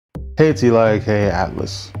Hey, it's Eli, aka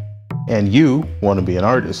Atlas, and you want to be an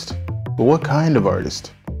artist. But what kind of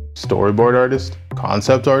artist? Storyboard artist?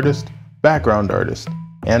 Concept artist? Background artist?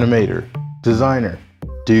 Animator? Designer?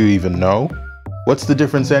 Do you even know? What's the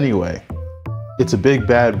difference anyway? It's a big,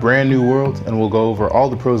 bad, brand new world, and we'll go over all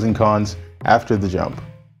the pros and cons after the jump.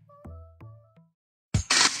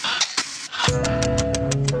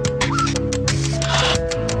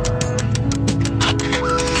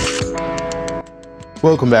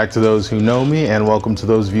 Welcome back to those who know me, and welcome to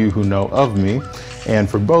those of you who know of me. And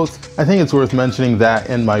for both, I think it's worth mentioning that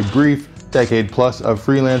in my brief decade plus of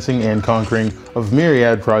freelancing and conquering of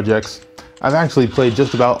myriad projects, I've actually played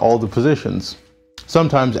just about all the positions.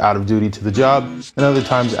 Sometimes out of duty to the job, and other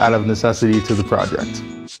times out of necessity to the project.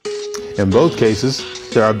 In both cases,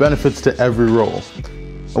 there are benefits to every role.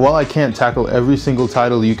 And while I can't tackle every single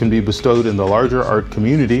title you can be bestowed in the larger art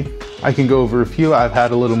community, I can go over a few I've had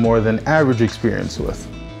a little more than average experience with.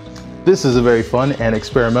 This is a very fun and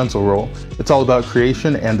experimental role. It's all about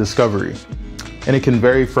creation and discovery. And it can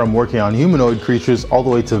vary from working on humanoid creatures all the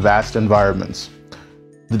way to vast environments.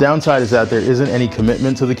 The downside is that there isn't any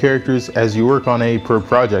commitment to the characters as you work on a per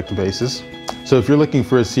project basis. So if you're looking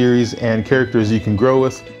for a series and characters you can grow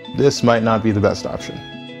with, this might not be the best option.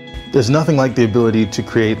 There's nothing like the ability to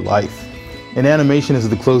create life. And animation is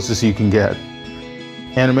the closest you can get.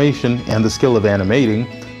 Animation and the skill of animating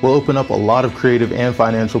will open up a lot of creative and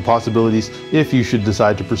financial possibilities if you should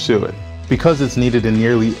decide to pursue it. Because it's needed in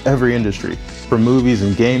nearly every industry, from movies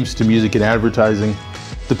and games to music and advertising,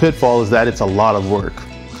 the pitfall is that it's a lot of work.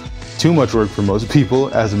 Too much work for most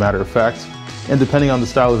people, as a matter of fact, and depending on the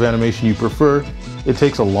style of animation you prefer, it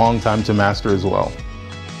takes a long time to master as well.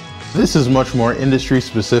 This is much more industry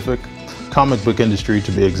specific, comic book industry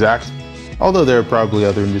to be exact, although there are probably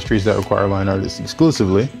other industries that require line artists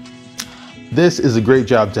exclusively. This is a great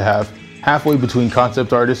job to have, halfway between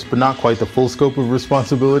concept artists, but not quite the full scope of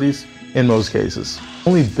responsibilities in most cases.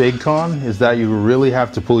 Only big con is that you really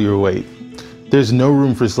have to pull your weight. There's no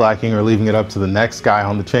room for slacking or leaving it up to the next guy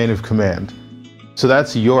on the chain of command. So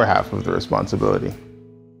that's your half of the responsibility.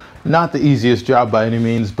 Not the easiest job by any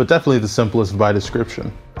means, but definitely the simplest by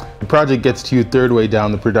description. The project gets to you third way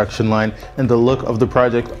down the production line, and the look of the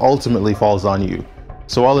project ultimately falls on you.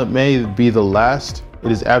 So while it may be the last,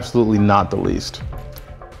 it is absolutely not the least.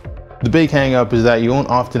 The big hang up is that you won't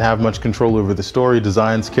often have much control over the story,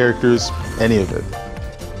 designs, characters, any of it.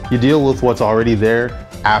 You deal with what's already there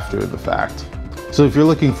after the fact. So if you're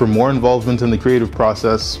looking for more involvement in the creative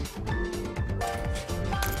process,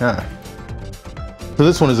 So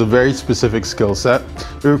this one is a very specific skill set.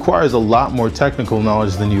 It requires a lot more technical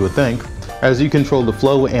knowledge than you would think, as you control the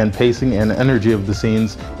flow and pacing and energy of the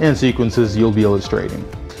scenes and sequences you'll be illustrating.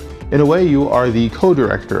 In a way, you are the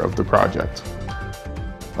co-director of the project.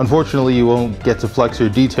 Unfortunately, you won't get to flex your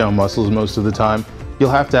detail muscles most of the time. You'll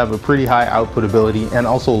have to have a pretty high output ability and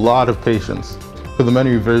also a lot of patience for the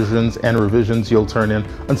many revisions and revisions you'll turn in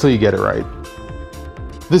until you get it right.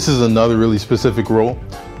 This is another really specific role.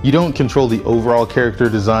 You don't control the overall character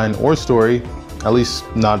design or story, at least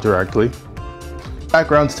not directly.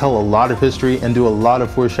 Backgrounds tell a lot of history and do a lot of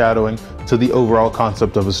foreshadowing to the overall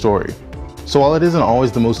concept of a story. So while it isn't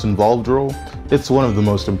always the most involved role, it's one of the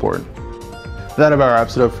most important. That about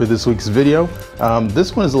wraps it up for this week's video.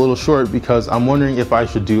 This one is a little short because I'm wondering if I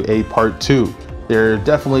should do a part 2. There are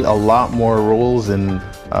definitely a lot more roles and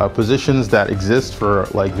positions that exist for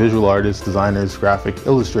like visual artists, designers, graphic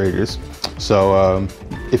illustrators. So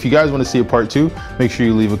if you guys want to see a part 2, make sure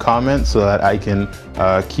you leave a comment so that I can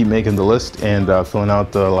keep making the list and filling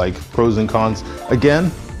out the pros and cons.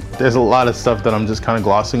 Again, there's a lot of stuff that I'm just kind of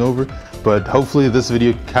glossing over, but hopefully this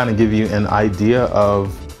video can kind of give you an idea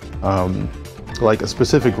of like a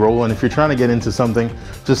specific role. And if you're trying to get into something,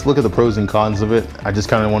 just look at the pros and cons of it. I just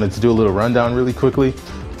kind of wanted to do a little rundown really quickly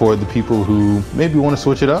for the people who maybe want to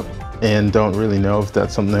switch it up and don't really know if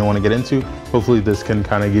that's something they want to get into. Hopefully this can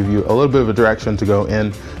kind of give you a little bit of a direction to go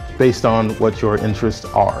in based on what your interests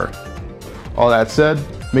are. All that said,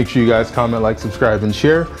 make sure you guys comment, like, subscribe, and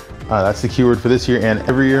share. That's the keyword for this year and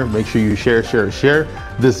every year. Make sure you share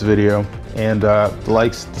this video. And the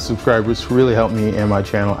likes, the subscribers really help me and my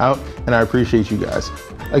channel out, and I appreciate you guys.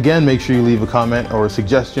 Again, make sure you leave a comment or a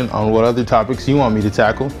suggestion on what other topics you want me to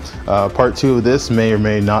tackle. Part 2 of this may or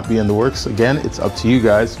may not be in the works. Again, it's up to you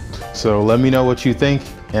guys. So let me know what you think,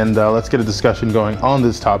 and let's get a discussion going on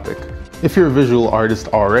this topic. If you're a visual artist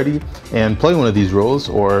already and play one of these roles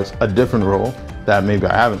or a different role that maybe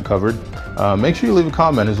I haven't covered, make sure you leave a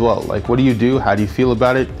comment as well. Like, what do you do? How do you feel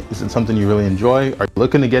about it? Is it something you really enjoy? Are you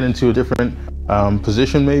looking to get into a different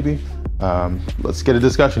position maybe? Let's get a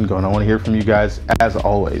discussion going. I want to hear from you guys as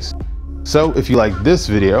always. So if you like this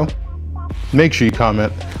video, Make sure you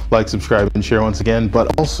comment, like, subscribe, and share once again,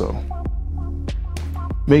 but also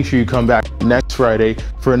make sure you come back next Friday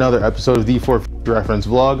for another episode of the For Reference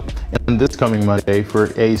vlog, and this coming Monday for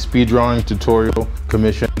a speed drawing tutorial,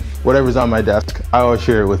 commission, whatever's on my desk. I will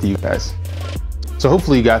share it with you guys. So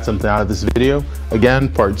hopefully you got something out of this video. Again,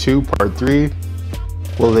 part 2, part 3,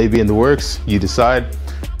 will they be in the works? You decide.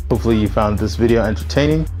 Hopefully you found this video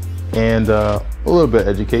entertaining and a little bit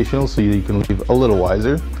educational, so you can leave a little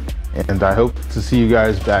wiser. And I hope to see you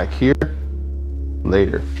guys back here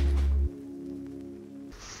later.